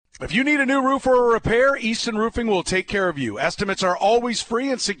If you need a new roof or a repair, Easton Roofing will take care of you. Estimates are always free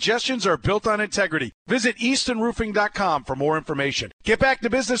and suggestions are built on integrity. Visit eastonroofing.com for more information. Get back to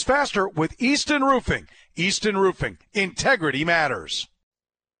business faster with Easton Roofing. Easton Roofing. Integrity matters.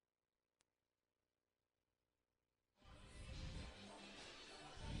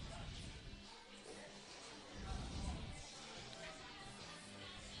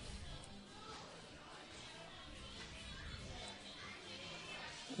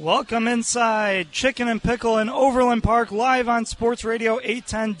 Welcome inside Chicken and Pickle in Overland Park, live on Sports Radio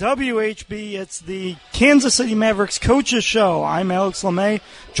 810 WHB. It's the Kansas City Mavericks Coaches Show. I'm Alex LeMay,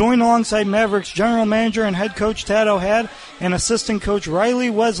 joined alongside Mavericks General Manager and Head Coach Tad O'Had and Assistant Coach Riley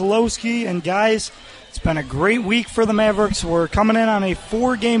Weslowski. And guys, it's been a great week for the Mavericks. We're coming in on a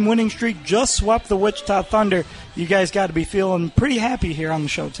 4-game winning streak, just swept the Wichita Thunder. You guys got to be feeling pretty happy here on the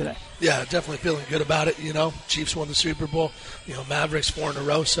show today. Yeah, definitely feeling good about it. You know, Chiefs won the Super Bowl. You know, Mavericks 4 in a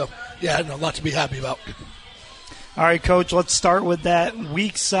row. So, yeah, a lot to be happy about. All right, Coach, let's start with that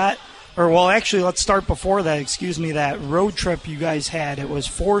week set. Let's start before that, that road trip you guys had. It was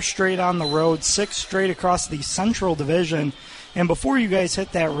 4 straight on the road, 6 straight across the Central Division. And before you guys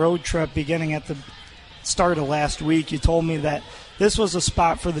hit that road trip beginning at the start of last week, you told me that this was a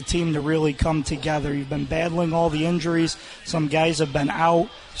spot for the team to really come together. You've been battling all the injuries. Some guys have been out,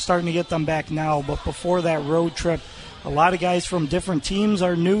 starting to get them back now. But before that road trip, a lot of guys from different teams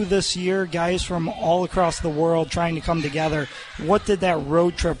are new this year, guys from all across the world trying to come together. What did that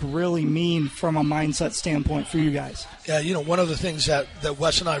road trip really mean from a mindset standpoint for you guys? Yeah, you know, one of the things that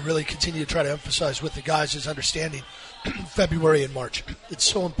Wes and I really continue to try to emphasize with the guys is understanding February and March. It's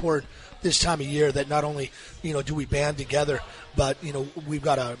so important this time of year that not only, you know, do we band together, but, you know, we've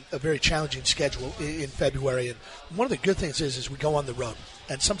got a very challenging schedule in February. And one of the good things is we go on the road.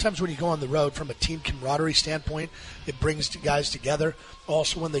 And sometimes when you go on the road from a team camaraderie standpoint, it brings the guys together.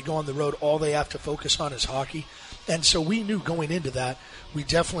 Also, when they go on the road, all they have to focus on is hockey. And so we knew going into that, we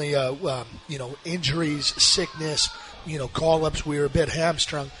definitely, injuries, sickness, call-ups, we were a bit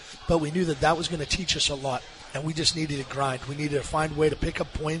hamstrung. But we knew that was going to teach us a lot. And we just needed to grind. We needed to find a way to pick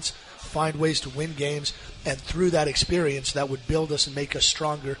up points, find ways to win games, and through that experience that would build us and make us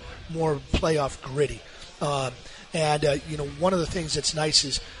stronger, more playoff gritty. One of the things that's nice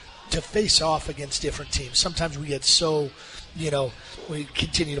is to face off against different teams. Sometimes we get so, we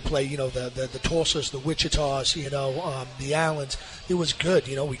continue to play, the Tulsas, the Wichitas, the Allens. It was good.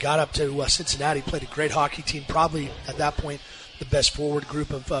 We got up to Cincinnati, played a great hockey team, probably at that point the best forward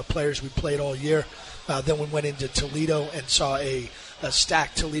group of players we played all year. Then we went into Toledo and saw a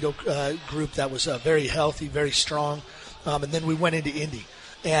stacked Toledo group that was very healthy, very strong. And then we went into Indy.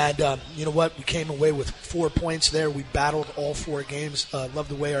 And you know what? We came away with 4 points there. We battled all 4 games. Loved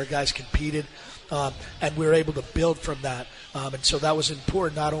the way our guys competed. And we were able to build from that. And so that was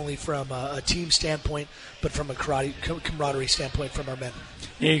important not only from a team standpoint, but from a camaraderie standpoint from our men.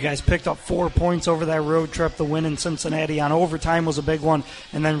 Yeah, you guys picked up 4 points over that road trip. The win in Cincinnati on overtime was a big one,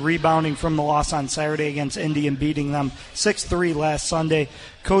 and then rebounding from the loss on Saturday against Indy and beating them 6-3 last Sunday.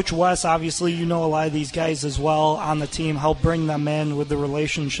 Coach Wes, obviously you know a lot of these guys as well on the team, help bring them in with the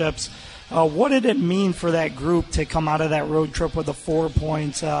relationships. What did it mean for that group to come out of that road trip with the 4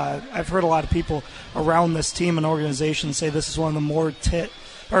 points? I've heard a lot of people around this team and organization say this is one of the more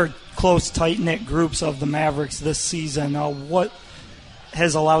close, tight-knit groups of the Mavericks this season. What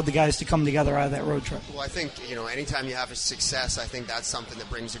has allowed the guys to come together out of that road trip? Well, I think, anytime you have a success, I think that's something that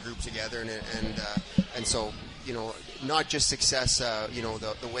brings a group together. And so, not just success,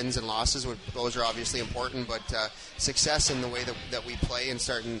 the wins and losses, those are obviously important, but success in the way that we play and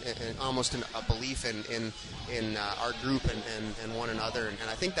start in almost a belief in our group and one another. And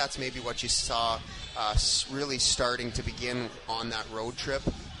I think that's maybe what you saw really starting to begin on that road trip.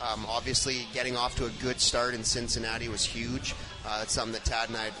 Obviously, getting off to a good start in Cincinnati was huge. That's something that Tad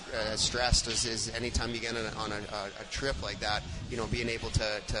and I stressed is anytime you get on a trip like that, being able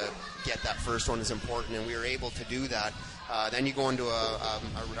to get that first one is important, and we were able to do that. Then you go into a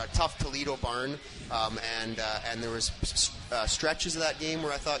tough Toledo barn, and there was stretches of that game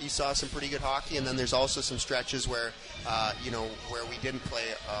where I thought you saw some pretty good hockey, and then there's also some stretches where where we didn't play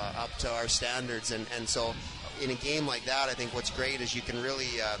up to our standards, and so in a game like that, I think what's great is you can really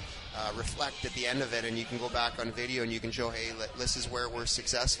reflect at the end of it, and you can go back on video and you can show, hey, this is where we're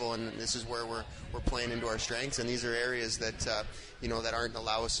successful, and this is where we're playing into our strengths, and these are areas that that aren't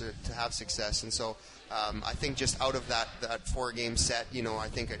allow us to have success. And so I think just out of that 4-game set, I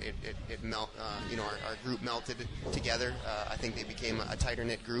think our group melted together. I think they became a tighter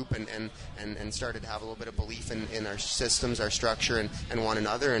knit group and started to have a little bit of belief in our systems, our structure, and one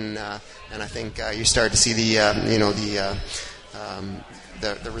another. And I think you start to see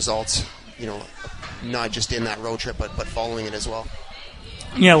the results, not just in that road trip, but following it as well.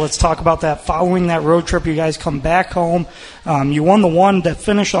 Yeah, let's talk about that. Following that road trip, you guys come back home. You won the one that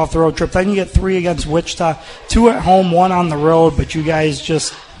finished off the road trip. Then you get 3 against Wichita, 2 at home, 1 on the road. But you guys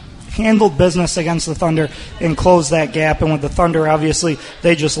just handled business against the Thunder and closed that gap. And with the Thunder, obviously,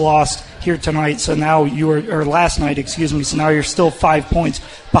 they just lost here tonight. So now last night, So now you're still 5 points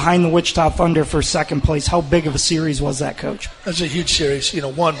behind the Wichita Thunder for second place. How big of a series was that, Coach? That's a huge series.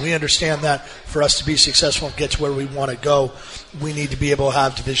 One, we understand that for us to be successful and get to where we want to go, we need to be able to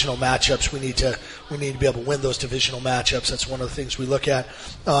have divisional matchups. We need to be able to win those divisional matchups. That's one of the things we look at.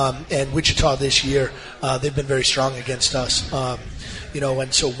 And Wichita this year, they've been very strong against us.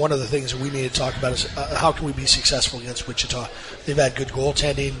 And so one of the things that we need to talk about is how can we be successful against Wichita? They've had good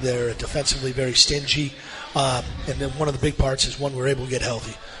goaltending. They're defensively very stingy. And then one of the big parts is when we're able to get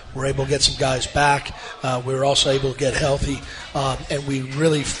healthy. We're able to get some guys back. We were also able to get healthy. And we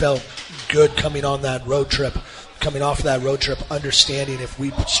really felt good coming off of that road trip, understanding if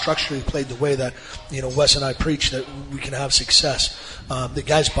we structurally played the way that, Wes and I preach, that we can have success. The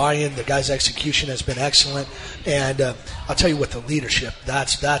guys' buy-in, the guys' execution has been excellent. And I'll tell you what, the leadership,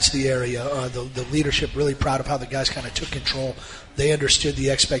 that's the area. The leadership, really proud of how the guys kind of took control. They understood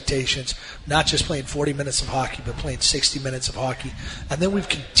the expectations, not just playing 40 minutes of hockey, but playing 60 minutes of hockey. And then we've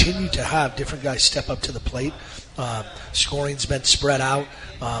continued to have different guys step up to the plate. Scoring's been spread out.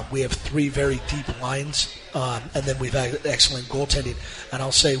 We have 3 very deep lines, and then we've had excellent goaltending. And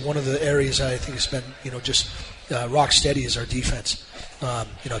I'll say one of the areas I think has been, just rock steady is our defense. I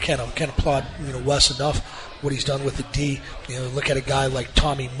can't applaud Wes enough what he's done with the D. Look at a guy like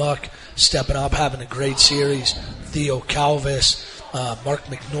Tommy Muck stepping up, having a great series. Theo Calvis, Mark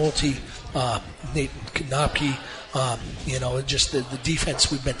McNulty, Nate Konopke. Just the defense.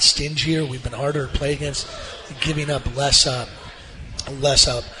 We've been stingier. We've been harder to play against, giving up less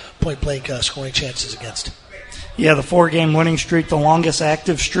point-blank scoring chances against. Yeah, the 4-game winning streak, the longest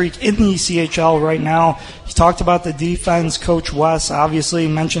active streak in the ECHL right now. He talked about the defense. Coach Wes obviously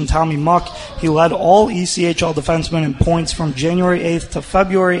mentioned Tommy Muck. He led all ECHL defensemen in points from January 8th to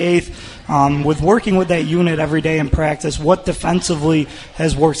February 8th. With working with that unit every day in practice, what defensively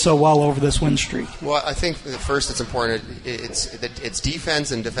has worked so well over this win streak? Well, I think first it's important. It's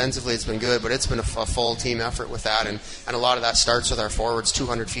defense, and defensively it's been good, but it's been a full team effort with that, and a lot of that starts with our forwards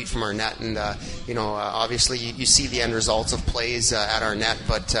 200 feet from our net, and obviously you see the end results of plays at our net,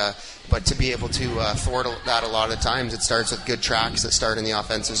 but to be able to thwart that a lot of times, it starts with good tracks that start in the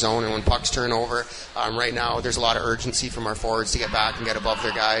offensive zone. And when pucks turn over, right now there's a lot of urgency from our forwards to get back and get above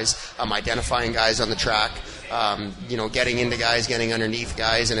their guys, identifying guys on the track, getting into guys, getting underneath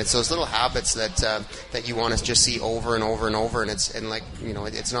guys, and it's those little habits that you want to just see over and over and over. And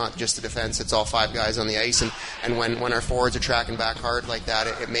it's not just the defense; it's all 5 guys on the ice. And when our forwards are tracking back hard like that,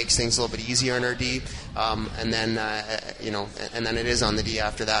 it makes things a little bit easier in our D. And then it is on the D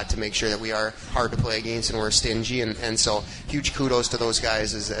after that to make sure that we are hard to play against and we're stingy. And so huge kudos to those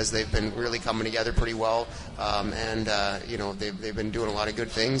guys as they've been really coming together pretty well. They've been doing a lot of good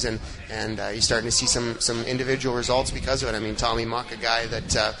things, and you're starting to see some individual results because of it. I mean, Tommy Muck, a guy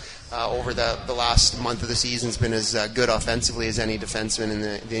that over the last month of the season has been as good offensively as any defenseman in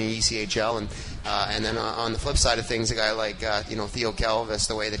the ECHL, and then on the flip side of things, a guy like Theo Calvis,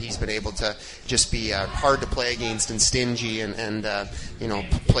 the way that he's been able to just be hard to play against and stingy, and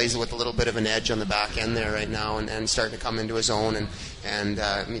plays with a little bit of an edge on the back end there right now, and starting to come into his own, and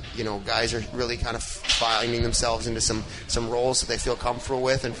guys are really kind of finding themselves into some roles that they feel comfortable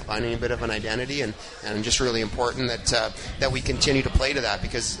with and finding a bit of an identity, and just really important that we continue to play to that,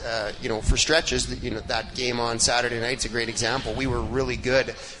 because for stretches, that game on Saturday night's a great example. We were really good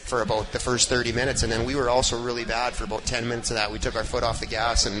for about the first 30 minutes, and then we were also really bad for about 10 minutes of that. We took our foot off the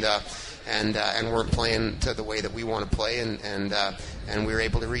gas and weren't playing to the way that we want to play, and we were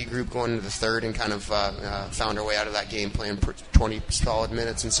able to regroup going into the third and kind of found our way out of that game playing 20 solid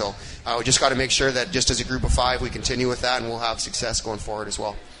minutes. And so we just got to make sure that just as a group of 5 we continue with that, and we'll have success going forward as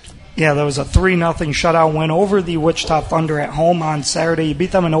well. Yeah, there was a 3-0 shutout win over the Wichita Thunder at home on Saturday. You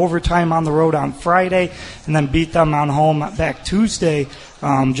beat them in overtime on the road on Friday, and then beat them on home back Tuesday,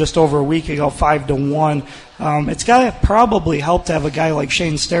 just over a week ago, 5-1. It's got to probably help to have a guy like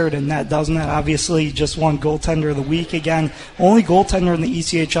Shane Starrett in that, doesn't it? Obviously, just won goaltender of the week again. Only goaltender in the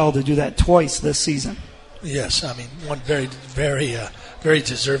ECHL to do that twice this season. Yes, I mean, one very, very very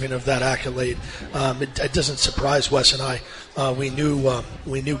deserving of that accolade. It doesn't surprise Wes and I. We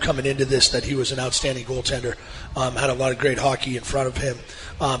knew coming into this that he was an outstanding goaltender. Had a lot of great hockey in front of him,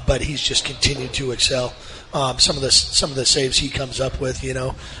 but he's just continued to excel. Some of the saves he comes up with, you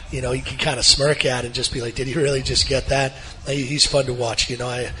can kind of smirk at and just be like, did he really just get that? He's fun to watch.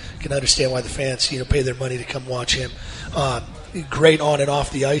 I can understand why the fans, pay their money to come watch him. Great on and off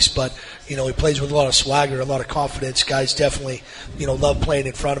the ice, but he plays with a lot of swagger, a lot of confidence. Guys definitely, love playing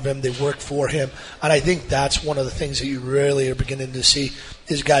in front of him. They work for him, and I think that's one of the things that you really are beginning to see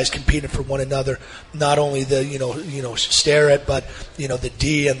is guys competing for one another. Not only the stare at, but the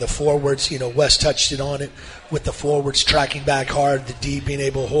D and the forwards. Wes touched it on it with the forwards tracking back hard, the D being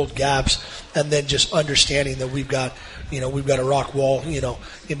able to hold gaps, and then just understanding that we've got a rock wall,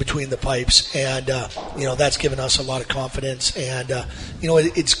 in between the pipes, and that's given us a lot of confidence. And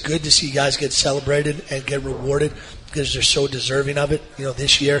it's good to see guys get celebrated and get rewarded because they're so deserving of it.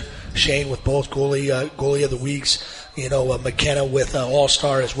 This year, Shane with both goalie of the weeks, McKenna with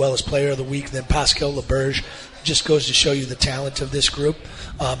All-Star as well as Player of the Week, and then Pascal Laberge. Just goes to show you the talent of this group,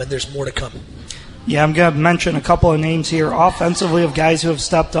 and there's more to come. Yeah, I'm going to mention a couple of names here offensively of guys who have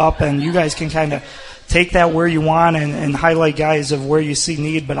stepped up, and you guys can kind of take that where you want and highlight guys of where you see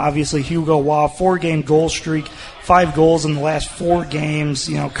need. But obviously Hugo Waugh, 4-game goal streak, 5 goals in the last 4 games,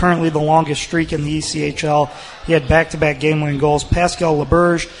 currently the longest streak in the ECHL. He had back-to-back game-winning goals. Pascal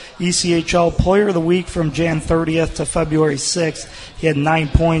Laberge, ECHL Player of the Week from Jan 30th to February 6th. He had 9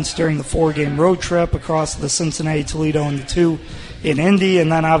 points during the 4-game road trip across the Cincinnati, Toledo, and the 2 in Indy.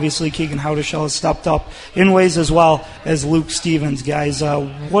 And then obviously Keegan Howdeshell has stepped up in ways as well as Luke Stevens. Guys,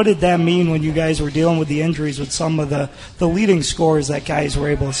 what did that mean when you guys were dealing with the injuries with some of the leading scorers that guys were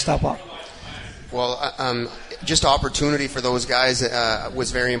able to step up? Well, just opportunity for those guys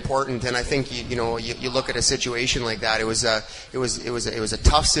was very important, and I think you look at a situation like that. It was a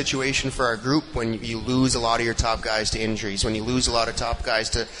tough situation for our group when you lose a lot of your top guys to injuries, when you lose a lot of top guys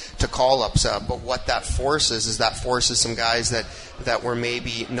to call-ups. But what that forces some guys that were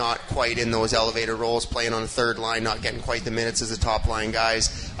maybe not quite in those elevated roles, playing on the third line, not getting quite the minutes as the top line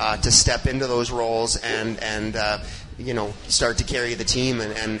guys, to step into those roles and start to carry the team,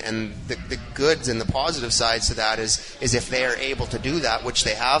 and the goods and the positive sides to that is if they are able to do that, which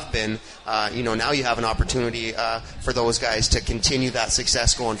they have been, now you have an opportunity for those guys to continue that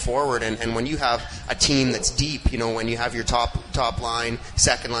success going forward. And when you have a team that's deep, when you have your top line,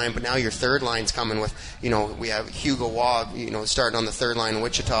 second line, but now your third line's coming with, we have Hugo Waugh, starting on the third line in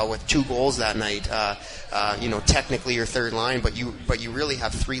Wichita with 2 goals that night. Technically your third line, but you really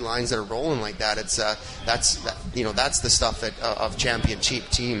have 3 lines that are rolling like that. It's that's the stuff of championship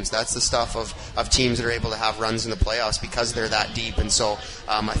teams. That's the stuff of teams that are able to have runs in the playoffs because they're that deep. And so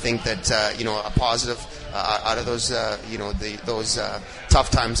I think that a positive out of those those tough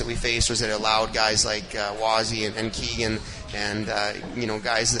times that we faced was that it allowed guys like Wazzy and Keegan and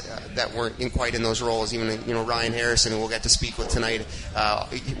guys that weren't quite in those roles. Even Ryan Harrison, who we'll get to speak with tonight,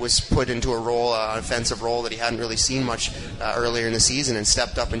 was put into a role, an offensive role that he hadn't really seen much earlier in the season, and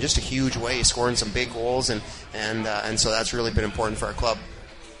stepped up in just a huge way, scoring some big goals, and so that's really been important for our club.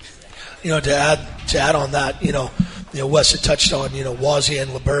 To add on that, Wes had touched on Wazzy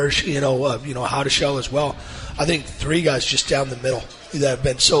and Laberge, Howdeshell as well. I think 3 guys just down the middle that have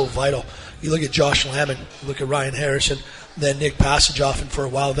been so vital. You look at Josh Lamon, you look at Ryan Harrison, then Nick Passageoff, and for a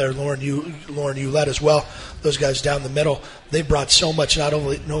while there, Lauren Ouellette as well. Those guys down the middle, they brought so much, not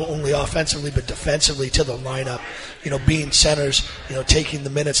only offensively but defensively to the lineup. Being centers, taking the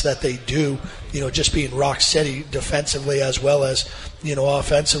minutes that they do, just being rock steady defensively as well as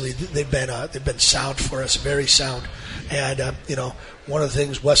offensively. They've been sound for us, very sound. And one of the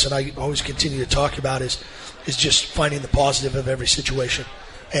things Wes and I always continue to talk about is just finding the positive of every situation.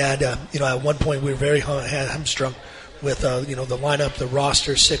 And at one point we were very hamstrung with the lineup, the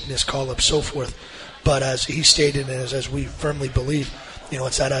roster, sickness, call-up, so forth. But as he stated, and as we firmly believe,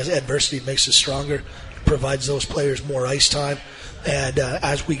 it's that as adversity makes us stronger, provides those players more ice time. And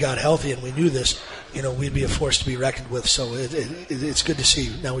as we got healthy and we knew this, we'd be a force to be reckoned with. So it's good to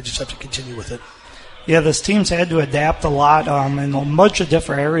see. Now we just have to continue with it. Yeah, this team's had to adapt a lot in a bunch of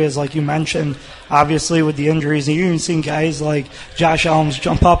different areas, like you mentioned, obviously with the injuries. And you've even seen guys like Josh Elms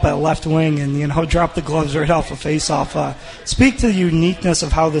jump up at left wing and, drop the gloves right off a faceoff. Speak to the uniqueness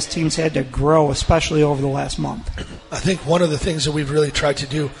of how this team's had to grow, especially over the last month. I think one of the things that we've really tried to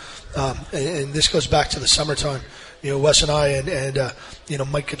do, and this goes back to the summertime, Wes and I and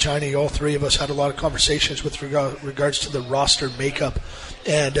Mike Kachiny, all 3 of us had a lot of conversations with regards to the roster makeup,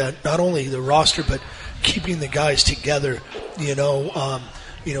 and not only the roster but keeping the guys together,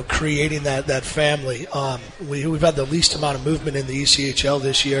 creating that family. We've had the least amount of movement in the ECHL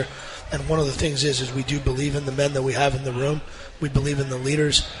this year, and one of the things is we do believe in the men that we have in the room. We believe in the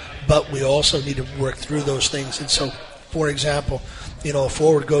leaders, but we also need to work through those things. And so, for example, a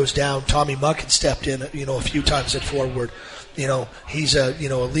forward goes down. Tommy Muck had stepped in, a few times at forward. He's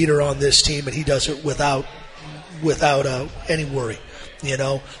a leader on this team, and he does it without any worry.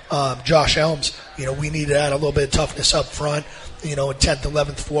 Josh Elms, we need to add a little bit of toughness up front. 10th,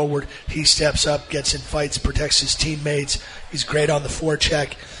 11th forward, he steps up, gets in fights, protects his teammates. He's great on the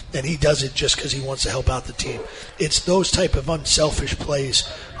forecheck, and he does it just because he wants to help out the team. It's those type of unselfish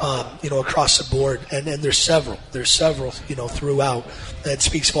plays, across the board, and there's several, throughout. That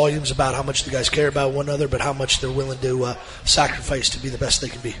speaks volumes about how much the guys care about one another, but how much they're willing to sacrifice to be the best they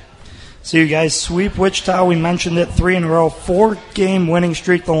can be. So you guys sweep Wichita. We mentioned it 3 in a row, 4-game winning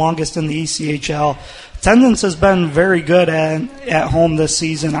streak, the longest in the ECHL. Attendance has been very good at home this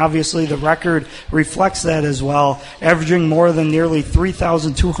season. Obviously, the record reflects that as well, averaging more than nearly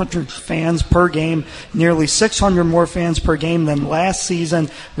 3,200 fans per game, nearly 600 more fans per game than last season.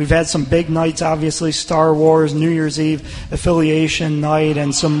 We've had some big nights, obviously, Star Wars, New Year's Eve, Affiliation Night,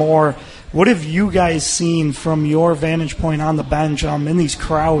 and some more. What have you guys seen from your vantage point on the bench in these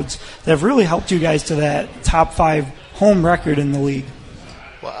crowds that have really helped you guys to that top 5 home record in the league?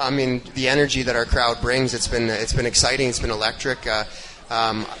 Well, I mean, the energy that our crowd brings, it's been exciting. It's been electric. It's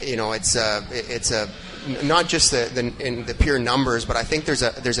not just the pure numbers, but I think there's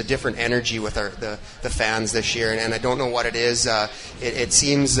a different energy with the fans this year, and I don't know what it is. It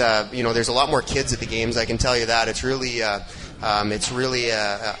seems there's a lot more kids at the games. I can tell you that. It's really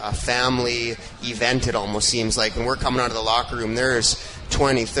a family event. It almost seems like when we're coming out of the locker room, there's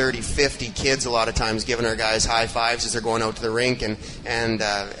 20, 30, 50 kids a lot of times giving our guys high fives as they're going out to the rink, and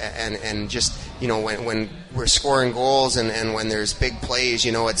just when we're scoring goals and when there's big plays,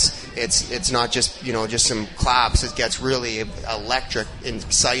 it's not just some claps. It gets really electric and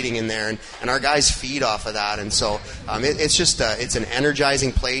exciting in there, and our guys feed off of that, and so it's an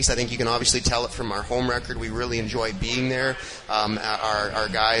energizing place. I think you can obviously tell it from our home record. We really enjoy being there. Our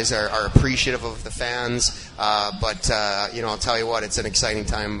guys are appreciative of the fans, but I'll tell you what, it's an exciting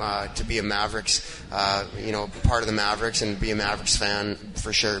time to be a Mavericks, part of the Mavericks, and be a Mavericks fan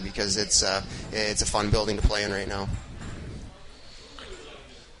for sure, because it's a fun building to play in right now.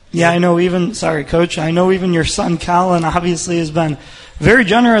 Yeah, I know Coach, I know even your son Colin obviously has been very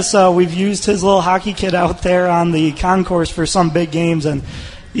generous. We've used his little hockey kit out there on the concourse for some big games, and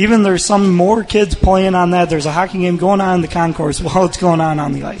even there's some more kids playing on that. There's a hockey game going on in the concourse while it's going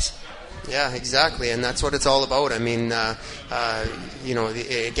on the ice. Yeah, exactly, and that's what it's all about. I mean,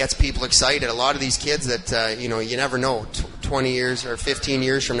 it gets people excited. A lot of these kids that, you never know, 20 years or 15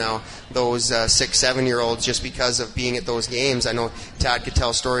 years from now, those 6, 7-year-olds, just because of being at those games. I know Tad could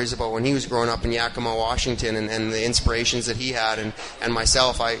tell stories about when he was growing up in Yakima, Washington, and the inspirations that he had, and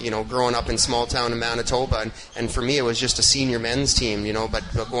myself, growing up in small town in Manitoba, and for me it was just a senior men's team, but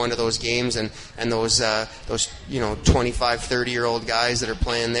going to those games and those 25, 30-year-old guys that are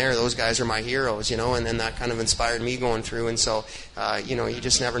playing there, those guys are my heroes, and that kind of inspired me going through, and so you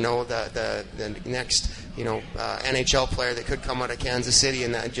just never know the next NHL player that could come out of Kansas City,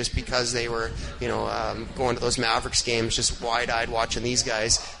 and that just because they were going to those Mavericks games, just wide-eyed watching these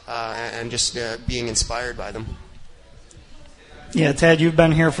guys and just being inspired by them. Yeah, Tad, you've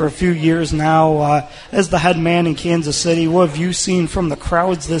been here for a few years now as the head man in Kansas City. What have you seen from the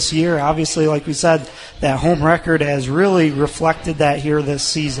crowds this year? Obviously, like we said, that home record has really reflected that here this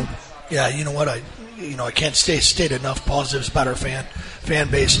season. Yeah, you know what? I can't state enough positives about our fan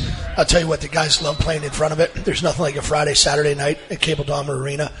base. I'll tell you what, the guys love playing in front of it. There's nothing like a Friday, Saturday night at Cable Dahmer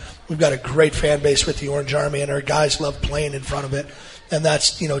Arena. We've got a great fan base with the Orange Army, and our guys love playing in front of it. And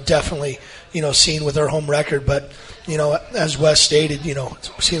that's, definitely, seen with our home record. But, as Wes stated, we've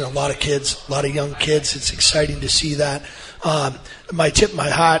seen a lot of kids, a lot of young kids. It's exciting to see that. We tip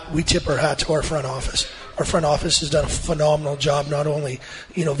our hat to our front office. Our front office has done a phenomenal job, not only,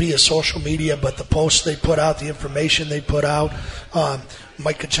 via social media, but the posts they put out, the information they put out.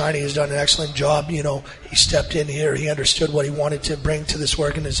 Mike Kachani has done an excellent job. He stepped in here. He understood what he wanted to bring to this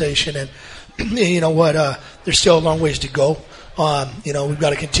organization. And there's still a long ways to go. We've got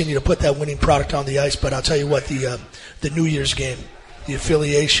to continue to put that winning product on the ice. But I'll tell you what, the New Year's game, the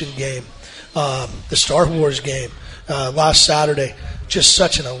affiliation game, the Star Wars game, last Saturday, just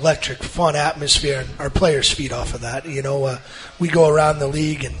such an electric, fun atmosphere, and our players feed off of that. We go around the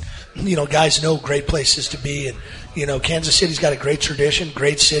league, and guys know great places to be, and Kansas City's got a great tradition,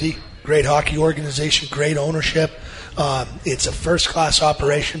 great city, great hockey organization, great ownership. It's a first-class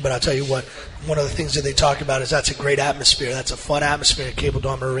operation, but I'll tell you what, one of the things that they talk about is that's a great atmosphere. That's a fun atmosphere at Cable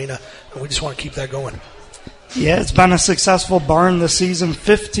Dome Arena, and we just want to keep that going. Yeah, it's been a successful barn this season,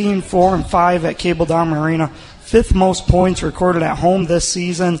 15-4-5 at Cable Dome Arena, 5th most points recorded at home this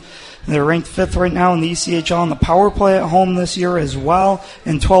season. They're ranked 5th right now in the ECHL in the power play at home this year as well,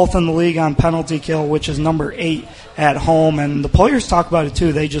 and 12th in the league on penalty kill, which is number 8 at home. And the players talk about it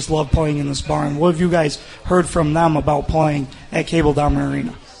too. They just love playing in this barn. What have you guys heard from them about playing at Cable Dome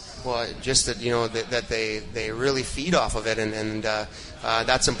Arena? Well, just that, that they really feed off of it, and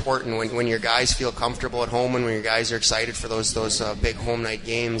that's important when your guys feel comfortable at home and when your guys are excited for those big home night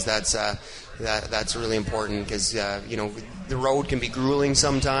games. That's really important because the road can be grueling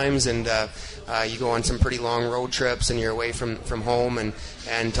sometimes, and you go on some pretty long road trips and you're away from home,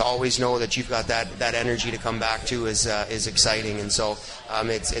 and to always know that you've got that energy to come back to is exciting. And so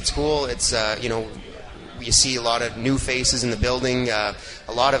it's cool. It's you see a lot of new faces in the building, a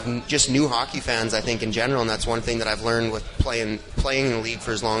lot of just new hockey fans, I think, in general, and that's one thing that I've learned with playing in the league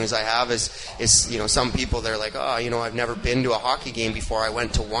for as long as I have is some people, they're like, I've never been to a hockey game before. I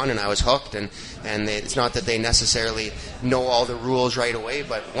went to one and I was hooked, and it's not that they necessarily know all the rules right away,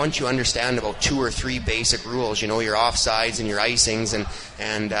 but once you understand about 2 or 3 basic rules, your offsides and your icings,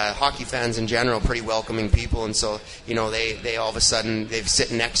 and hockey fans in general, pretty welcoming people, and so they all of a sudden they've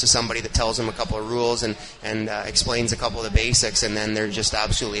sitting next to somebody that tells them a couple of rules and explains a couple of the basics, and then they're just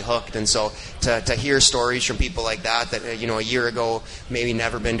absolutely hooked. And so to hear stories from people like that a year ago maybe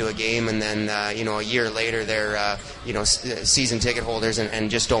never been to a game, and then a year later they're season ticket holders and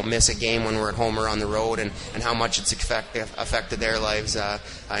just don't miss a game when we're at home or on the road, and how much it's affected their lives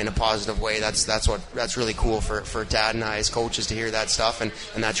in a positive way. That's really cool for Tad and I as coaches to hear that stuff, and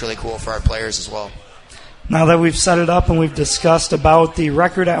that's really cool for our players as well. Now that we've set it up and we've discussed about the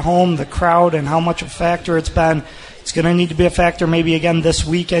record at home, the crowd, and how much a factor it's been, it's going to need to be a factor maybe again this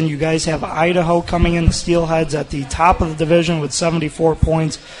weekend. You guys have Idaho coming in, the Steelheads at the top of the division with 74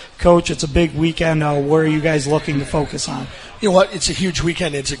 points. Coach, it's a big weekend. Where are you guys looking to focus on? You know what? It's a huge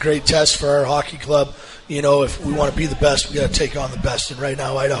weekend. It's a great test for our hockey club. If we want to be the best, we got to take on the best. And right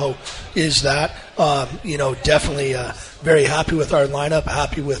now, Idaho is that. Definitely very happy with our lineup,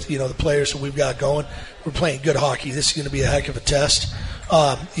 happy with, the players that we've got going. We're playing good hockey. This is going to be a heck of a test.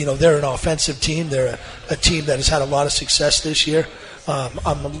 They're an offensive team. They're a team that has had a lot of success this year.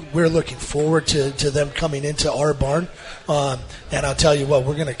 We're looking forward to them coming into our barn. And I'll tell you what,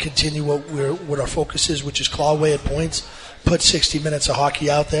 we're going to continue what our focus is, which is claw away at points, put 60 minutes of hockey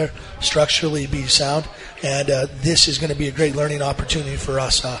out there, structurally be sound. And this is going to be a great learning opportunity for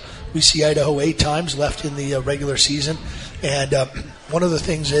us. We see Idaho 8 times left in the regular season. And one of the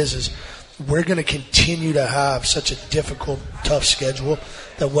things is we're going to continue to have such a difficult, tough schedule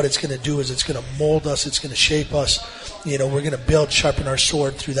that what it's going to do is it's going to mold us, it's going to shape us. We're going to build, sharpen our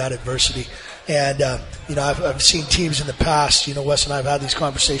sword through that adversity. And, I've seen teams in the past, Wes and I have had these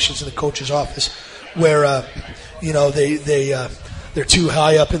conversations in the coach's office where, they're too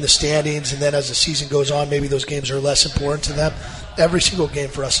high up in the standings, and then as the season goes on, maybe those games are less important to them. Every single game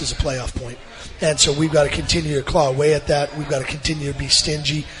for us is a playoff point. And so we've got to continue to claw away at that. We've got to continue to be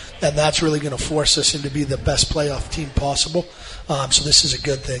stingy, and that's really going to force us into be the best playoff team possible. So this is a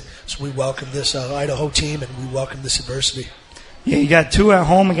good thing. So we welcome this Idaho team, and we welcome this adversity. Yeah, you got 2 at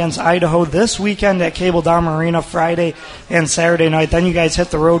home against Idaho this weekend at Cable Dome Arena, Friday and Saturday night. Then you guys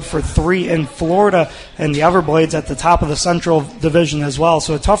hit the road for 3 in Florida and the Everblades at the top of the Central Division as well.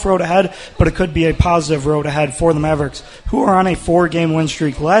 So a tough road ahead, but it could be a positive road ahead for the Mavericks, who are on a 4-game win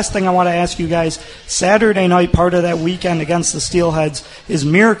streak. Last thing I want to ask you guys, Saturday night, part of that weekend against the Steelheads, is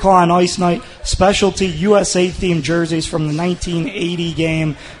Miracle on Ice night, specialty USA-themed jerseys from the 1980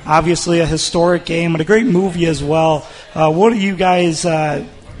 game. Obviously a historic game, but a great movie as well. What do you guys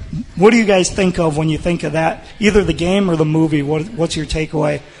think of when you think of that, either the game or the movie? What's your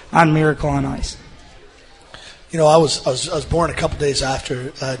takeaway on Miracle on Ice? I was born a couple days after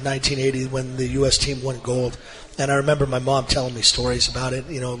 1980 when the U.S. team won gold, and I remember my mom telling me stories about it.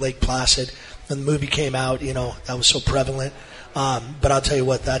 Lake Placid, when the movie came out, that was so prevalent. But I'll tell you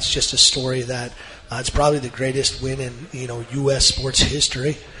what, that's just a story that it's probably the greatest win in U.S. sports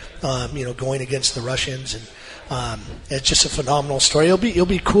history. Going against the Russians, and it's just a phenomenal story. It'll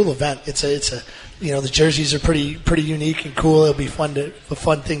be a cool event. It's a the jerseys are pretty unique and cool. It'll be a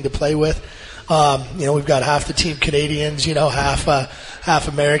fun thing to play with. We've got half the team Canadians, half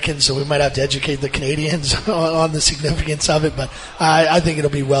Americans, so we might have to educate the Canadians on the significance of it. But I think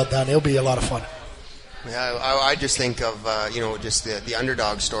it'll be well done. It'll be a lot of fun. Yeah, I just think of just the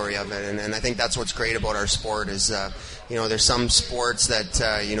underdog story of it, and I think that's what's great about our sport is there's some sports that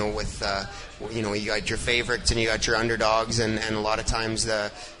you got your favorites and you got your underdogs, and a lot of times the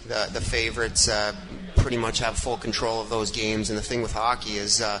favorites pretty much have full control of those games. And the thing with hockey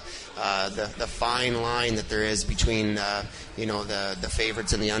is the fine line that there is between the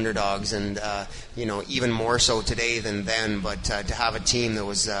favorites and the underdogs, and even more so today than then. But to have a team that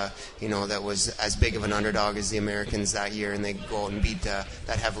was that was as big of an underdog as the Americans that year, and they go out and beat that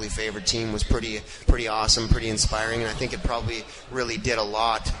heavily favored team was pretty awesome, pretty inspiring, and I think it probably really did a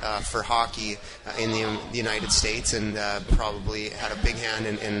lot for hockey in the United States, and probably had a big hand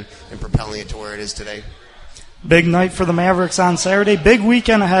in propelling it to where it is today. Big night for the Mavericks on Saturday. Big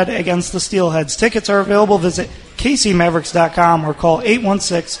weekend ahead against the Steelheads. Tickets are available. Visit KCMavericks.com or call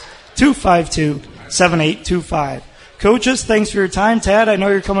 816-252-7825. Coaches, thanks for your time. Tad, I know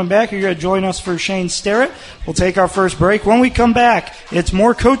you're coming back. You're going to join us for Shane Sterrett. We'll take our first break. When we come back, it's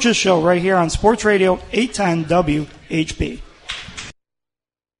more Coaches Show right here on Sports Radio 810 WHB.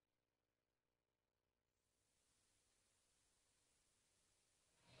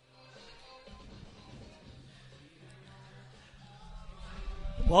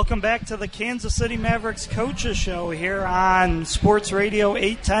 Welcome back to the Kansas City Mavericks Coaches Show here on Sports Radio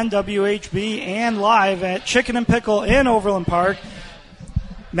 810 WHB and live at Chicken and Pickle in Overland Park.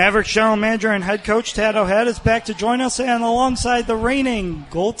 Mavericks General Manager and Head Coach Tad O'Head is back to join us, and alongside the reigning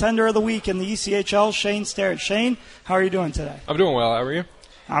goaltender of the week in the ECHL, Shane Sterrett. Shane, how are you doing today? I'm doing well. How are you?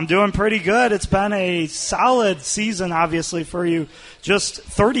 I'm doing pretty good. It's been a solid season, obviously, for you. Just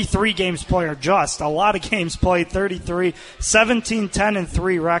 33 games played, or just a lot of games played, 33,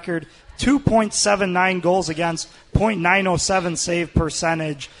 17-10-3 record, 2.79 goals against, .907 save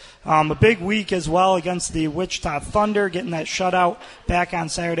percentage. A big week as well against the Wichita Thunder, getting that shutout back on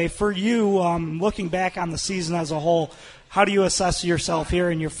Saturday. For you, looking back on the season as a whole, how do you assess yourself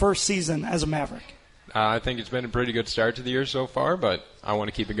here in your first season as a Maverick? I think it's been a pretty good start to the year so far, but I want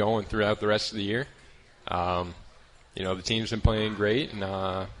to keep it going throughout the rest of the year. The team's been playing great, and,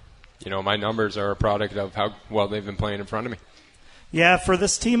 my numbers are a product of how well they've been playing in front of me. Yeah, for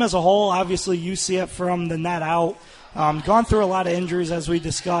this team as a whole, obviously you see it from the net out. Gone through a lot of injuries, as we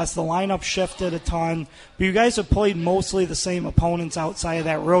discussed. The lineup shifted a ton, but you guys have played mostly the same opponents outside of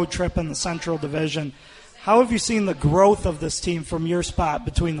that road trip in the Central Division. How have you seen the growth of this team from your spot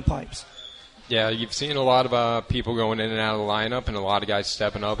between the pipes? Yeah, you've seen a lot of people going in and out of the lineup, and a lot of guys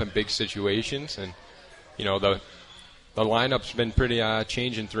stepping up in big situations. And the lineup's been pretty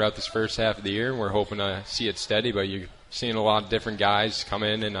changing throughout this first half of the year, and we're hoping to see it steady. But you're seeing a lot of different guys come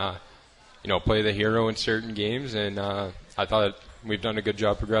in and play the hero in certain games, and I thought we've done a good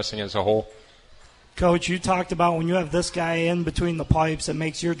job progressing as a whole. Coach, you talked about when you have this guy in between the pipes, it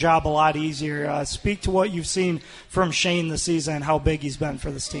makes your job a lot easier. Speak to what you've seen from Shane this season and how big he's been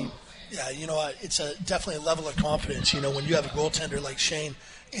for this team. Yeah, it's definitely a level of confidence. When you have a goaltender like Shane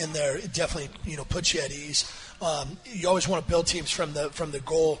in there, it definitely puts you at ease. You always want to build teams from the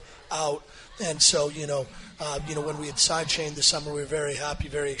goal out, and so when we had signed Shane this summer, we were very happy,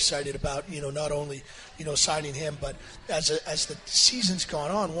 very excited about not only signing him, but as the season's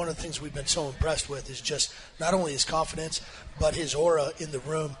gone on, one of the things we've been so impressed with is just not only his confidence, but his aura in the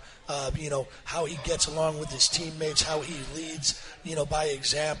room. How he gets along with his teammates, how he leads, by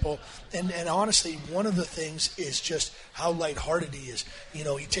example. And honestly, one of the things is just how lighthearted he is. He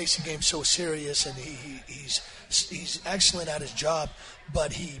takes the game so serious, and he's excellent at his job,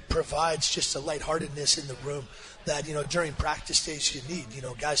 but he provides just a lightheartedness in the room that, during practice days you need.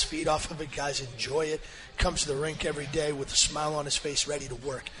 Guys feed off of it, guys enjoy it, comes to the rink every day with a smile on his face, ready to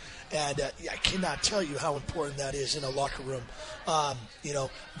work. And I cannot tell you how important that is in a locker room.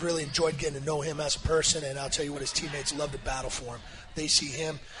 Really enjoyed getting to know him as a person, and I'll tell you what, his teammates love to battle for him. They see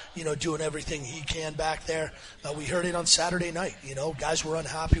him, doing everything he can back there. We heard it on Saturday night. Guys were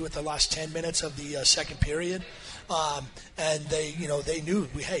unhappy with the last 10 minutes of the second period. And they knew,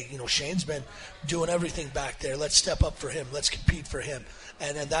 Shane's been doing everything back there. Let's step up for him. Let's compete for him.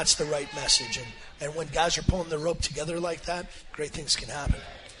 And that's the right message. And when guys are pulling the rope together like that, great things can happen.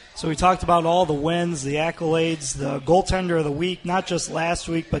 So we talked about all the wins, the accolades, the goaltender of the week, not just last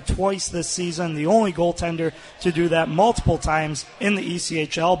week, but twice this season, the only goaltender to do that multiple times in the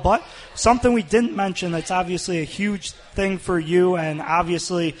ECHL. But something we didn't mention that's obviously a huge thing for you and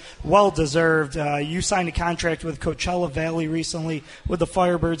obviously well-deserved. You signed a contract with Coachella Valley recently with the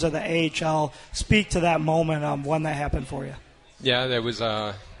Firebirds of the AHL. Speak to that moment when that happened for you. Yeah, that was,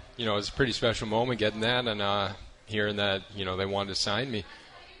 it was a pretty special moment getting that, and hearing that, they wanted to sign me.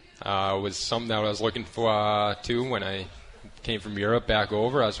 Was something that I was looking for too when I came from Europe back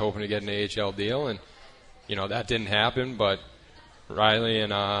over. I was hoping to get an AHL deal, and that didn't happen. But Riley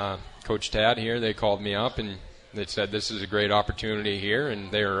and Coach Tad here, they called me up and they said this is a great opportunity here,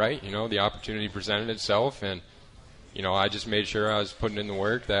 and they were right. The opportunity presented itself, and I just made sure I was putting in the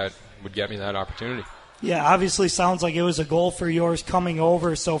work that would get me that opportunity. Yeah, obviously sounds like it was a goal for yours coming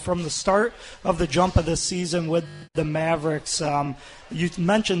over. So from the start of the jump of this season with the Mavericks, you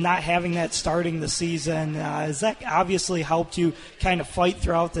mentioned not having that starting the season. Has that obviously helped you kind of fight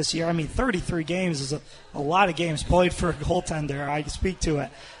throughout this year? I mean, 33 games is a lot of games played for a goaltender. I can speak to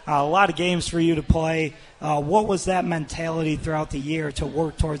it. A lot of games for you to play. What was that mentality throughout the year to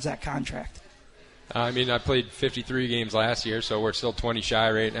work towards that contract? I played 53 games last year, so we're still 20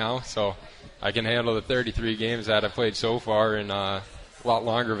 shy right now. So I can handle the 33 games that I played so far in a lot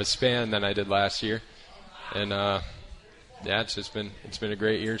longer of a span than I did last year. And it's been a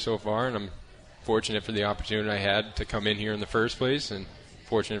great year so far, and I'm fortunate for the opportunity I had to come in here in the first place, and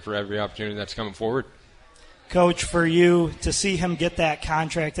fortunate for every opportunity that's coming forward. Coach, for you to see him get that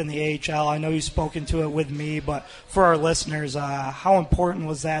contract in the AHL, I know you've spoken to it with me, but for our listeners, how important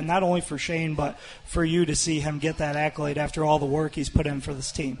was that, not only for Shane, but for you to see him get that accolade after all the work he's put in for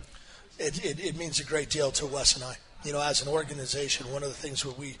this team? It means a great deal to Wes and I. As an organization, one of the things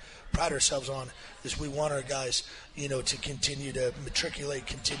that we pride ourselves on is we want our guys, to continue to matriculate,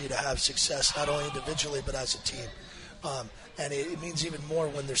 continue to have success, not only individually but as a team. And it means even more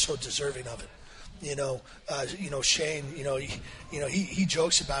when they're so deserving of it. Shane, he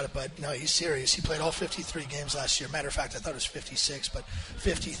jokes about it, but no, he's serious. He played all 53 games last year. Matter of fact, I thought it was 56, but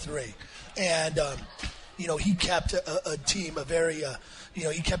 53. And, he kept a team,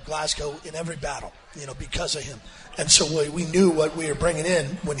 he kept Glasgow in every battle, because of him. And so we knew what we were bringing in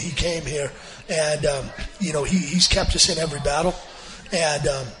when he came here. And, he's kept us in every battle. And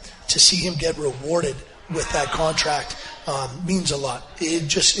to see him get rewarded with that contract means a lot.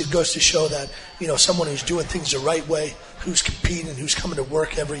 It goes to show that, someone who's doing things the right way, who's competing, who's coming to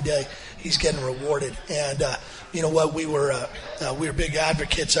work every day, he's getting rewarded. And we were big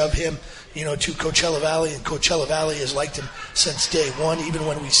advocates of him, to Coachella Valley, and Coachella Valley has liked him since day one. Even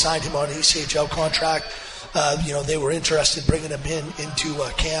when we signed him on an ECHL contract, they were interested in bringing him into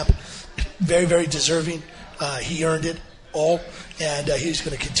camp. Very, very deserving. He earned it all, and he's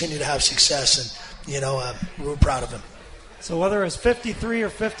going to continue to have success, and we're proud of him. So whether it's 53 or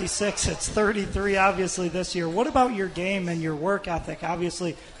 56, it's 33 obviously this year. What about your game and your work ethic,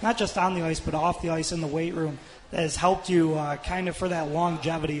 obviously, not just on the ice but off the ice in the weight room, that has helped you kind of for that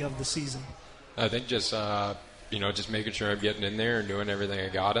longevity of the season? I think just making sure I'm getting in there and doing everything I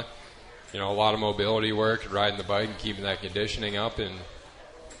gotta. A lot of mobility work, riding the bike and keeping that conditioning up, and,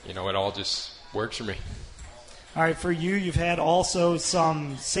 it all just works for me. All right, for you, you've had also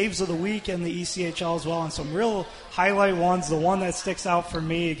some saves of the week in the ECHL as well, and some real highlight ones. The one that sticks out for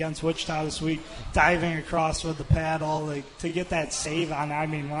me against Wichita this week, diving across with the paddle to get that save on.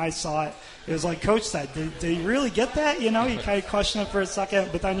 When I saw it, it was like Coach said, did he really get that? You kind of question it for a second,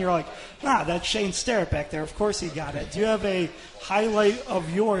 but then you're like, nah, that's Shane Sterrett back there. Of course he got it. Do you have a highlight of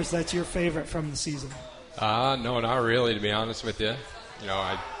yours that's your favorite from the season? No, not really, to be honest with you.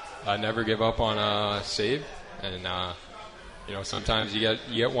 I never give up on a save. And, sometimes you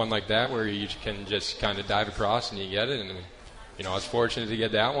get one like that where you can just kind of dive across and you get it. And, I was fortunate to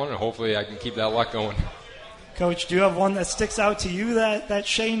get that one, and hopefully I can keep that luck going. Coach, do you have one that sticks out to you that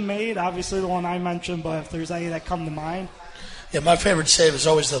Shane made? Obviously the one I mentioned, but if there's any that come to mind. Yeah, my favorite save is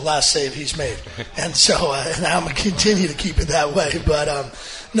always the last save he's made. And so and I'm going to continue to keep it that way. But,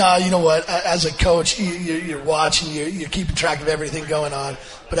 no, you know what? As a coach, you're watching, you're keeping track of everything going on.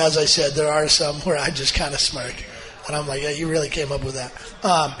 But as I said, there are some where I just kind of smirk. And I'm like, yeah, you really came up with that.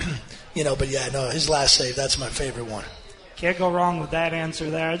 But, yeah, no, his last save, that's my favorite one. Can't go wrong with that answer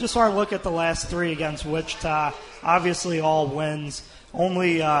there. I just want to look at the last three against Wichita. Obviously all wins.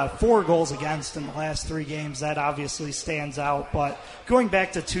 Only 4 goals against in the last 3 games. That obviously stands out. But going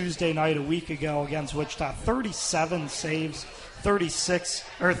back to Tuesday night a week ago against Wichita, 37 saves, 36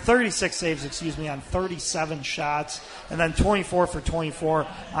 saves, on 37 shots, and then 24 for 24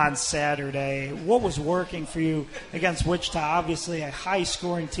 on Saturday. What was working for you against Wichita? Obviously a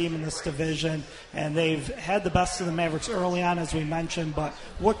high-scoring team in this division, and they've had the best of the Mavericks early on, as we mentioned. But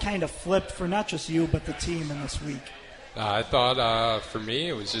what kind of flipped for not just you but the team in this week? I thought for me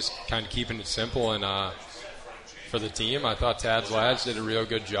it was just kind of keeping it simple, and for the team I thought Tad's lads did a real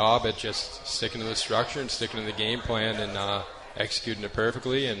good job at just sticking to the structure and sticking to the game plan and executing it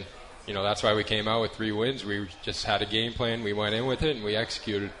perfectly, and that's why we came out with 3 wins. We just had a game plan, we went in with it, and we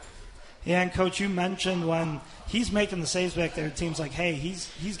executed. Yeah, and Coach, you mentioned when he's making the saves back there, it seems like, hey,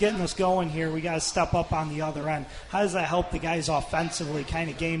 he's getting us going here. We got to step up on the other end. How does that help the guys offensively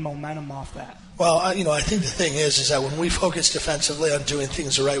kind of gain momentum off that? Well, I think the thing is that when we focus defensively on doing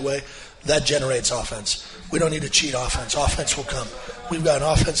things the right way, that generates offense. We don't need to cheat offense. Offense will come. We've got an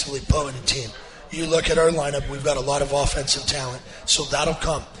offensively potent team. You look at our lineup, we've got a lot of offensive talent, so that'll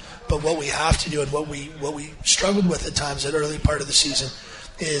come. But what we have to do and what we struggled with at times at early part of the season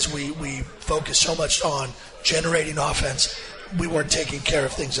is we focus so much on generating offense, we weren't taking care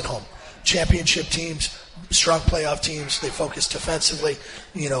of things at home. Championship teams, strong playoff teams, they focus defensively,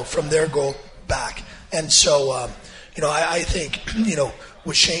 from their goal back. And so, I think,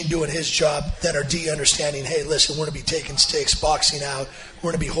 with Shane doing his job, then our D understanding, hey, listen, we're going to be taking sticks, boxing out,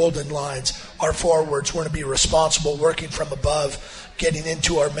 we're going to be holding lines, our forwards, we're going to be responsible, working from above, getting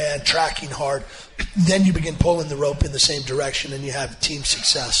into our man, tracking hard. Then you begin pulling the rope in the same direction and you have team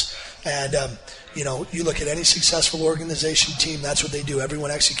success. And, you look at any successful organization team, that's what they do. Everyone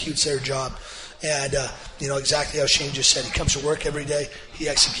executes their job. And, exactly how Shane just said, he comes to work every day, he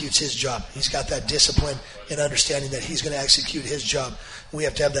executes his job. He's got that discipline and understanding that he's going to execute his job. We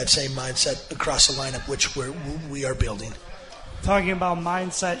have to have that same mindset across the lineup, which we are building. Talking about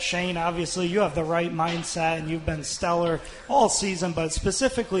mindset, Shane, obviously you have the right mindset and you've been stellar all season, but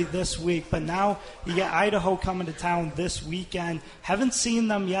specifically this week. But now you get Idaho coming to town this weekend. Haven't seen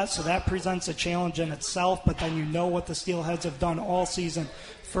them yet, so that presents a challenge in itself, but then you know what the Steelheads have done all season.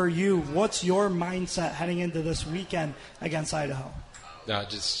 For you, what's your mindset heading into this weekend against Idaho?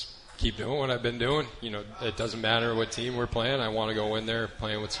 Just keep doing what I've been doing. It doesn't matter what team we're playing. I want to go in there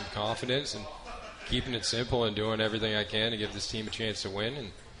playing with some confidence and keeping it simple and doing everything I can to give this team a chance to win.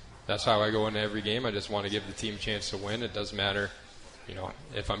 And that's how I go into every game. I just want to give the team a chance to win. It doesn't matter,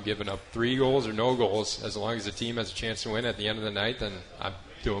 if I'm giving up 3 goals or no goals. As long as the team has a chance to win at the end of the night, then I'm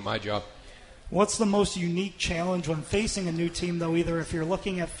doing my job. What's the most unique challenge when facing a new team, though, either if you're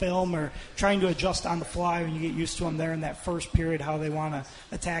looking at film or trying to adjust on the fly when you get used to them there in that first period, how they want to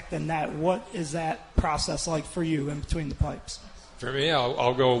attack the net? What is that process like for you in between the pipes? For me,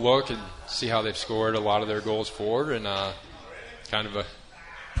 I'll go look and see how they've scored a lot of their goals forward and kind of a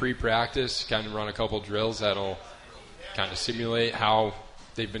pre-practice, kind of run a couple drills that'll kind of simulate how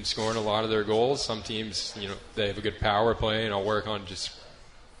they've been scoring a lot of their goals. Some teams, they have a good power play, and I'll work on just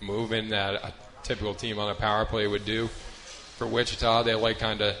moving that a typical team on a power play would do. For Wichita, they like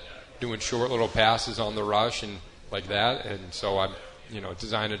kind of doing short little passes on the rush and like that, and so I'm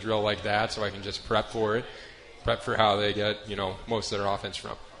design a drill like that so I can just prep for how they get most of their offense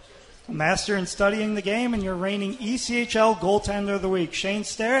from. A master in studying the game, and your reigning ECHL goaltender of the week, Shane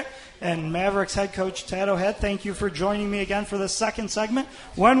Starrett, and Mavericks head coach Tad O'Head. Thank you for joining me again for the second segment.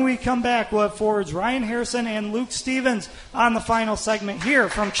 When we come back, we'll have forwards Ryan Harrison and Luke Stevens on the final segment here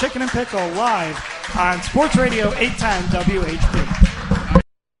from Chicken and Pickle live on Sports Radio 810 WHB.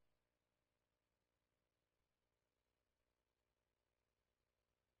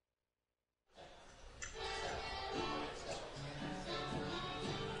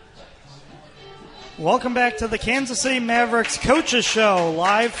 Welcome back to the Kansas City Mavericks Coaches Show,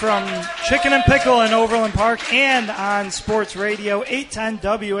 live from Chicken and Pickle in Overland Park and on Sports Radio 810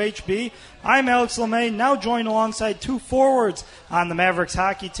 WHB. I'm Alex LeMay, now joined alongside 2 forwards on the Mavericks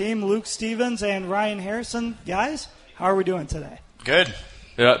hockey team, Luke Stevens and Ryan Harrison. Guys, how are we doing today? Good.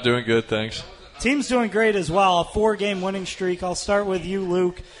 Yeah, doing good, thanks. Team's doing great as well, a 4-game winning streak. I'll start with you,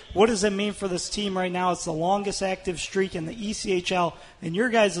 Luke. What does it mean for this team right now? It's the longest active streak in the ECHL and your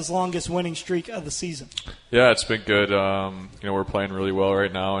guys' longest winning streak of the season. Yeah, it's been good. We're playing really well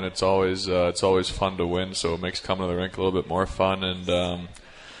right now, and it's always fun to win, so it makes coming to the rink a little bit more fun. And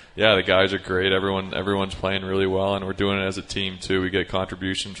the guys are great. Everyone's playing really well, and we're doing it as a team too. We get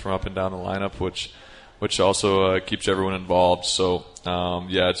contributions from up and down the lineup, which also keeps everyone involved. So,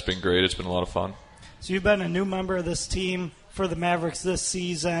 it's been great. It's been a lot of fun. So you've been a new member of this team for the Mavericks this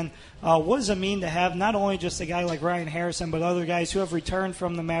season. What does it mean to have not only just a guy like Ryan Harrison, but other guys who have returned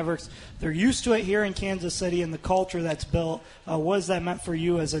from the Mavericks? They're used to it here in Kansas City and the culture that's built. What has that meant for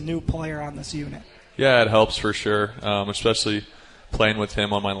you as a new player on this unit? Yeah, it helps for sure, especially playing with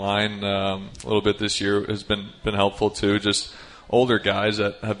him on my line a little bit this year has been helpful too. Just older guys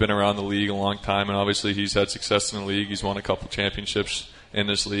that have been around the league a long time, and obviously he's had success in the league. He's won a couple championships in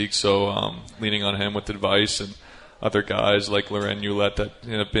this league, so leaning on him with advice and other guys like Loren Ouellette that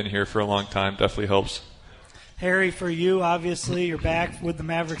have been here for a long time definitely helps. Harry, for you, obviously you're back with the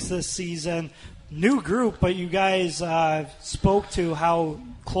Mavericks this season. New group, but you guys spoke to how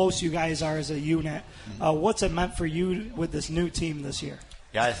close you guys are as a unit. What's it meant for you with this new team this year?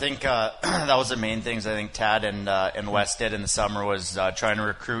 Yeah, I think that was the main things I think Tad and Wes did in the summer was trying to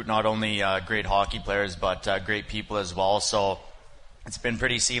recruit not only great hockey players but great people as well. So it's been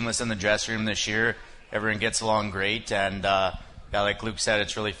pretty seamless in the dressing room this year. Everyone gets along great, and like Luke said,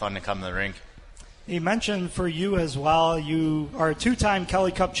 it's really fun to come to the rink. You mentioned for you as well, you are a two-time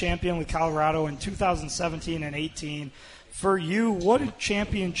Kelly Cup champion with Colorado in 2017 and 18. For you, what do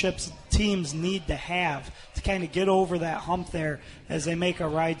championships teams need to have to kind of get over that hump there as they make a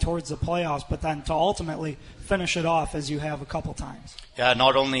ride towards the playoffs, but then to ultimately finish it off as you have a couple times? Yeah,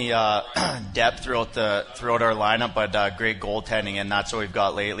 not only depth throughout our lineup, but great goaltending, and that's what we've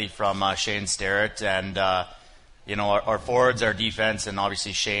got lately from Shane Starrett and our forwards, our defense, and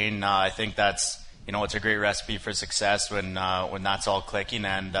obviously Shane. I think that's it's a great recipe for success when that's all clicking,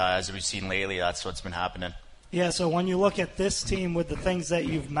 and as we've seen lately, that's what's been happening. Yeah, so when you look at this team with the things that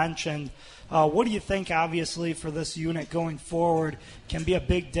you've mentioned, what do you think, obviously, for this unit going forward can be a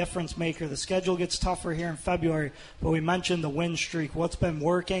big difference maker? The schedule gets tougher here in February, but we mentioned the win streak. What's been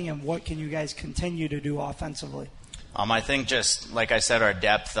working, and what can you guys continue to do offensively? I think just, like I said, our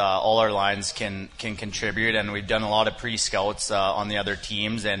depth, all our lines can contribute, and we've done a lot of pre-scouts on the other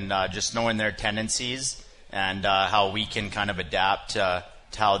teams, and just knowing their tendencies and how we can kind of adapt to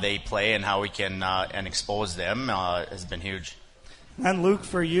how they play and how we can and expose them has been huge. And Luke,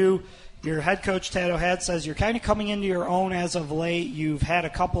 for you, your head coach Tad O'Had says you're kind of coming into your own as of late. You've had a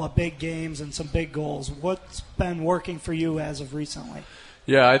couple of big games and some big goals. What's been working for you as of recently?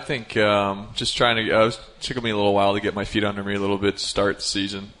 Yeah, I think just it took me a little while to get my feet under me a little bit to start the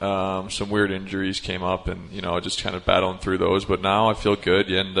season. Some weird injuries came up, and just kind of battling through those. But now I feel good,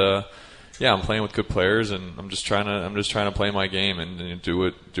 and I'm playing with good players, and I'm just trying to play my game and do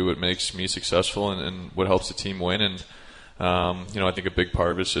what makes me successful and what helps the team win. And I think a big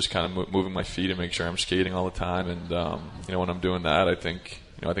part of it is just kind of moving my feet and make sure I'm skating all the time. And when I'm doing that, I think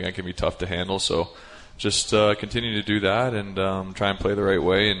I can be tough to handle. So just continue to do that and try and play the right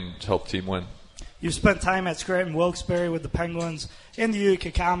way and help the team win. You spent time at Scranton Wilkes-Barre with the Penguins in the Utica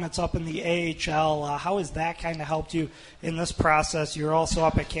Comets up in the AHL. How has that kind of helped you in this process? You're also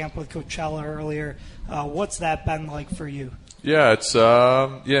up at camp with Coachella earlier. What's that been like for you? Yeah, it's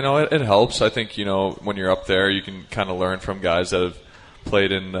it helps. I think when you're up there, you can kind of learn from guys that have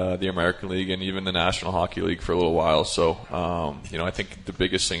played in the American League and even the National Hockey League for a little while. So I think the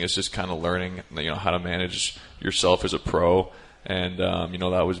biggest thing is just kind of learning how to manage yourself as a pro. And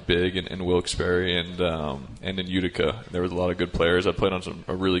that was big in Wilkes-Barre and in Utica. There was a lot of good players. I played on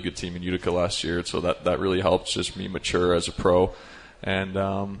a really good team in Utica last year, so that really helps just me mature as a pro. And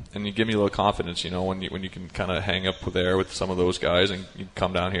you give me a little confidence, when you can kind of hang up there with some of those guys and you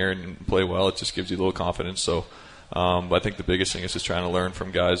come down here and play well. It just gives you a little confidence. So I think the biggest thing is just trying to learn from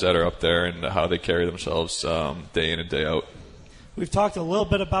guys that are up there and how they carry themselves day in and day out. We've talked a little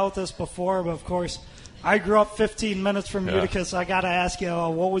bit about this before, but of course, I grew up 15 minutes from Utica, so I got to ask you,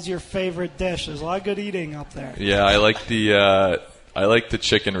 what was your favorite dish? There's a lot of good eating up there. Yeah, I like the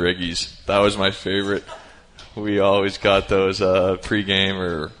chicken riggies. That was my favorite. We always got those pregame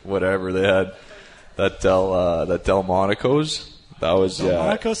or whatever. They had that Delmonico's. That was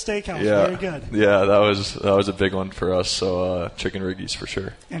Delmonico Steakhouse, very good. Yeah, that was a big one for us. So chicken riggies for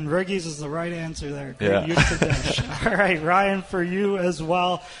sure. And riggies is the right answer there. Great Utica dish. All right, Ryan, for you as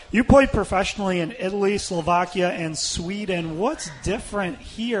well. You played professionally in Italy, Slovakia, and Sweden. What's different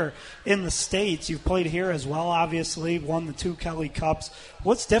here in the States? You've played here as well, obviously, won the 2 Kelly Cups.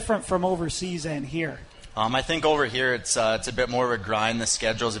 What's different from overseas and here? I think over here it's a bit more of a grind. The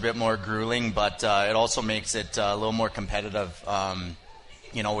schedule's a bit more grueling, but it also makes it a little more competitive.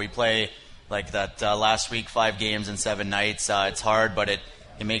 We play like that last week, 5 games in 7 nights. It's hard, but it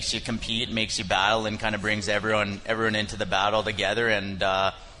makes you compete, makes you battle, and kind of brings everyone into the battle together. And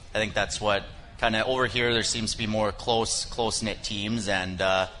I think that's what kind of over here there seems to be more close-knit teams, and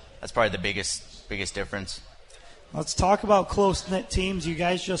that's probably the biggest difference. Let's talk about close-knit teams. You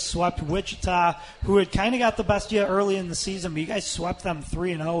guys just swept Wichita, who had kind of got the best yet early in the season, but you guys swept them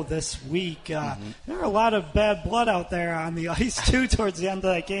 3-0 this week. There were a lot of bad blood out there on the ice, too, towards the end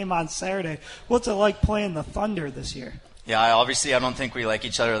of that game on Saturday. What's it like playing the Thunder this year? Yeah, obviously I don't think we like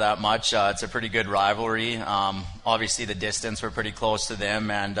each other that much. It's a pretty good rivalry. Obviously the distance, we're pretty close to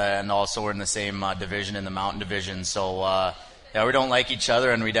them, and also we're in the same division, in the Mountain Division. So, yeah, we don't like each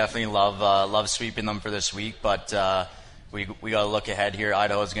other, and we definitely love sweeping them for this week. But we got to look ahead here.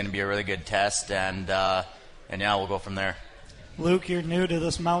 Idaho is going to be a really good test, and we'll go from there. Luke, you're new to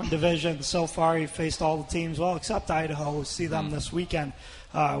this Mountain Division. So far, you've faced all the teams, well, except Idaho. We'll see them this weekend.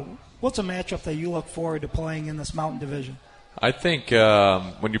 What's a matchup that you look forward to playing in this Mountain Division? I think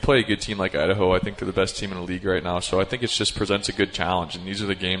when you play a good team like Idaho, I think they're the best team in the league right now. So I think it just presents a good challenge, and these are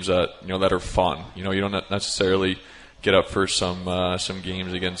the games that that are fun. You don't necessarily get up for some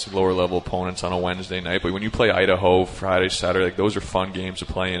games against lower level opponents on a Wednesday night, but when you play Idaho Friday, Saturday, like those are fun games to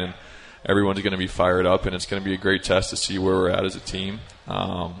play in, and everyone's going to be fired up, and it's going to be a great test to see where we're at as a team.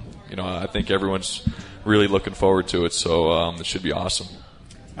 I think everyone's really looking forward to it, so it should be awesome.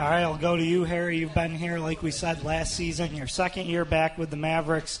 All right, I'll go to you, Harry. You've been here, like we said, last season. Your second year back with the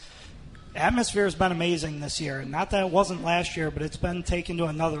Mavericks. Atmosphere has been amazing this year. Not that it wasn't last year, but it's been taken to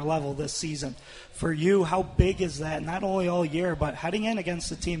another level this season. For you, how big is that? Not only all year, but heading in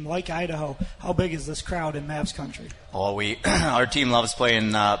against a team like Idaho, how big is this crowd in Mavs country? Oh, our team loves playing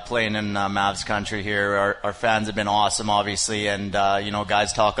in Mavs country here. Our fans have been awesome, obviously, and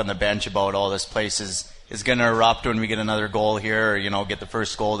guys talk on the bench about all this place is going to erupt when we get another goal here, or get the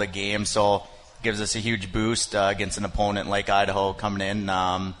first goal of the game. So it gives us a huge boost against an opponent like Idaho coming in.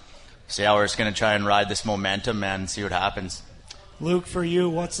 We're just going to try and ride this momentum and see what happens. Luke, for you,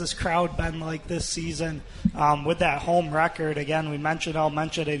 what's this crowd been like this season with that home record? Again, I'll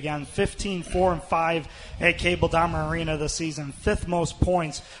mention it again, 15-4-5 at Cable Dahmer Arena this season, 5th most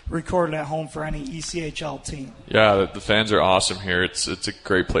points recorded at home for any ECHL team. Yeah, the fans are awesome here. It's a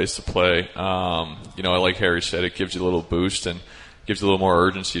great place to play. Like Harry said, it gives you a little boost and gives you a little more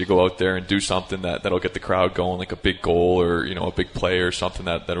urgency to go out there and do something that'll get the crowd going, like a big goal or a big play or something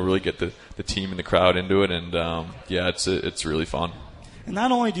that'll really get the team and the crowd into it. And it's really fun. And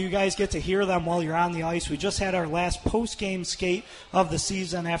not only do you guys get to hear them while you're on the ice, we just had our last post-game skate of the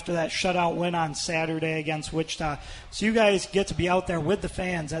season after that shutout win on Saturday against Wichita. So you guys get to be out there with the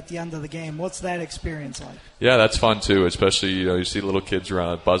fans at the end of the game. What's that experience like? Yeah, that's fun too, especially you see little kids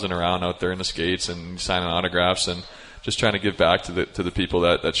buzzing around out there in the skates and signing autographs and just trying to give back to the people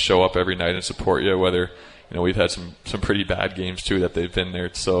that show up every night and support you, whether we've had some pretty bad games too that they've been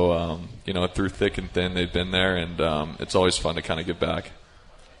there. So through thick and thin they've been there, and it's always fun to kind of give back.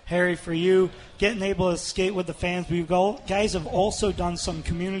 Harry, for you, getting able to skate with the fans, guys have also done some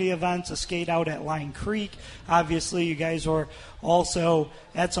community events, a skate out at Line Creek. Obviously, you guys were also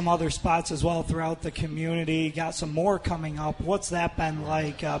at some other spots as well throughout the community. Got some more coming up. What's that been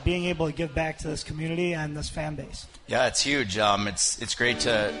like, being able to give back to this community and this fan base? Yeah, it's huge. It's great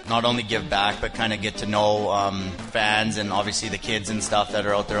to not only give back, but kind of get to know fans and obviously the kids and stuff that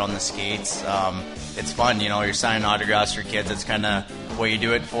are out there on the skates. It's fun, you're signing autographs for kids. It's kind of what you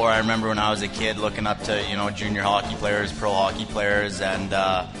do it for. I remember when I was a kid looking up to junior hockey players, pro hockey players, and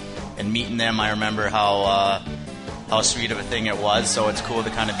meeting them. I remember how sweet of a thing it was. So it's cool to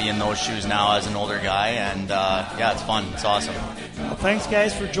kind of be in those shoes now as an older guy, and it's fun. It's awesome. Well, thanks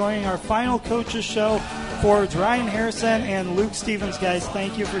guys for joining our final coaches show. Forwards Ryan Harrison and Luke Stevens, guys,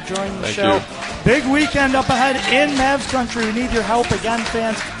 thank you for joining the show. You. Big weekend up ahead in Mavs country. We need your help again,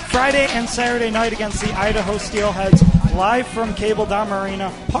 fans. Friday and Saturday night against the Idaho Steelheads, live from Cable Dahmer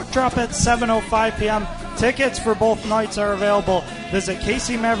Arena. Puck drop at 7:05 p.m. Tickets for both nights are available. Visit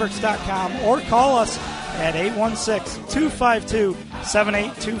kcmavericks.com or call us at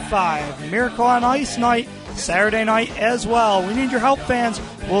 816-252-7825. Miracle on Ice night, Saturday night as well. We need your help, fans.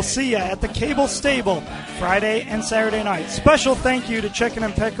 We'll see you at the Cable Stable Friday and Saturday night. Special thank you to Chicken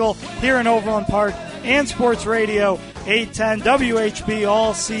and Pickle here in Overland Park and Sports Radio 810 WHB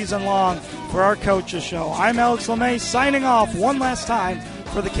all season long for our Coaches Show. I'm Alex LeMay signing off one last time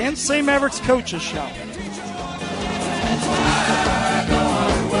for the Kansas City Mavericks Coaches Show.